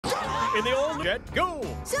in the old Jet Go.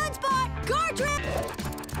 Sunspot, car trip.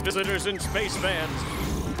 Visitors in space vans.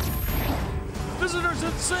 Visitors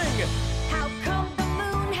that sing. How come the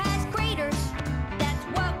moon has craters? That's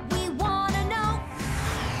what we want to know.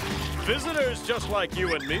 Visitors just like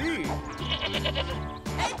you and me.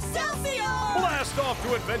 Excelsior! Blast off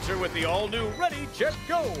to adventure with the all-new Ready, Jet,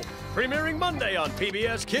 Go, premiering Monday on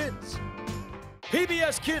PBS Kids.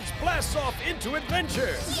 PBS Kids blasts off into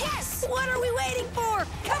adventure. Yes! What are we waiting for?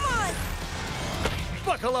 Come on!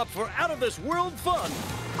 Buckle up for out-of-this-world fun.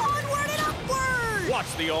 Onward and upward!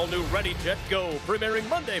 Watch the all-new Ready, Jet, Go, premiering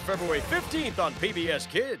Monday, February 15th on PBS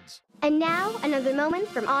Kids. And now, another moment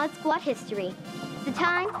from Odd Squad history. The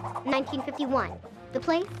time, 1951. The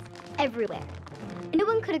place, everywhere. No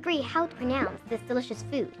one could agree how to pronounce this delicious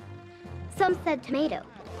food. Some said tomato,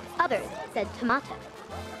 others said tomato.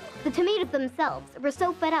 The tomatoes themselves were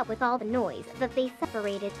so fed up with all the noise that they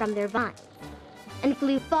separated from their vines and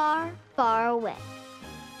flew far, far away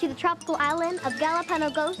to the tropical island of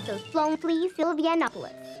Galapagos, Flonflea,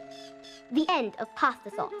 Sylvianopolis. The end of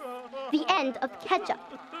pasta sauce. The end of ketchup.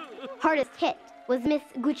 Hardest hit was Miss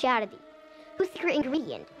Gucciardi, whose secret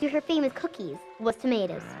ingredient to her famous cookies was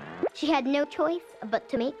tomatoes. She had no choice but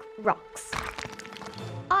to make rocks.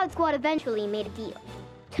 Odd Squad eventually made a deal.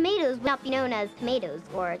 Tomatoes would not be known as tomatoes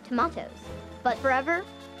or tomatoes, but forever,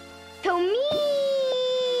 tomatoes!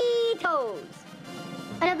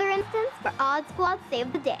 Another instance where Odd Squad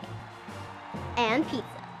saved the day. And pizza.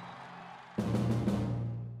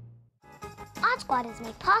 Odd Squad is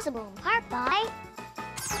made possible in part by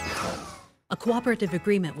a cooperative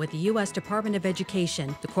agreement with the U.S. Department of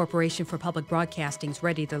Education, the Corporation for Public Broadcasting's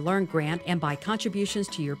Ready to Learn grant, and by contributions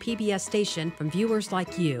to your PBS station from viewers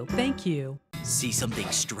like you. Thank you. See something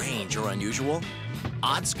strange or unusual?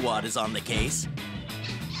 Odd Squad is on the case.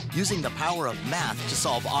 Using the power of math to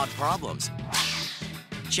solve odd problems.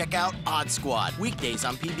 Check out Odd Squad weekdays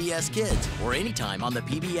on PBS Kids or anytime on the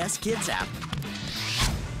PBS Kids app.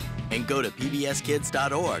 And go to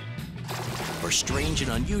pbskids.org for strange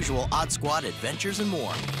and unusual Odd Squad adventures and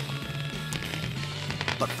more.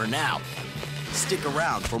 But for now, stick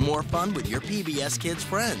around for more fun with your PBS Kids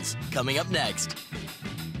friends. Coming up next.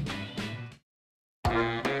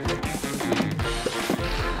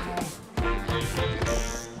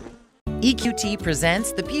 EQT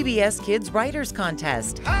presents the PBS Kids Writers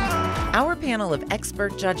Contest. Our panel of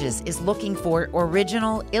expert judges is looking for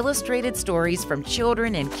original, illustrated stories from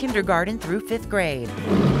children in kindergarten through 5th grade.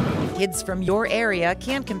 Kids from your area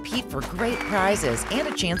can compete for great prizes and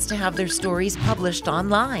a chance to have their stories published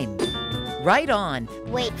online. Write On.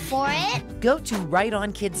 Wait for it. Go to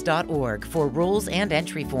writeonkids.org for rules and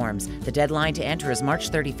entry forms. The deadline to enter is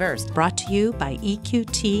March 31st. Brought to you by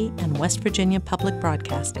EQT and West Virginia Public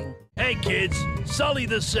Broadcasting. Hey kids, Sully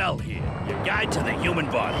the Cell here, your guide to the human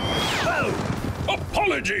body. Oh!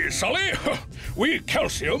 Apologies, Sully. We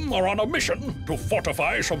calcium are on a mission to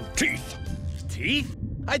fortify some teeth. Teeth?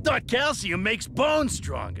 I thought calcium makes bones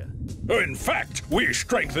stronger. In fact, we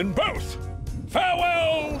strengthen both.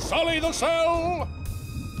 Farewell, Sully the Cell!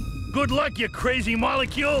 Good luck, you crazy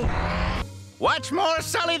molecule! Watch more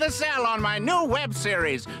Sully the Cell on my new web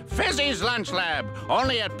series, Fizzy's Lunch Lab,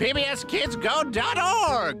 only at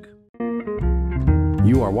pbskidsgo.org.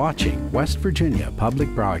 You are watching West Virginia Public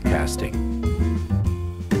Broadcasting.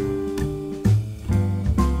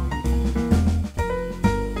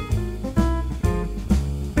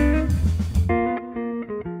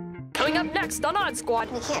 Coming up next on Odd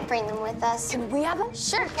Squad. We can't bring them with us. Can we have them?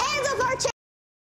 Sure. Hands off our chairs!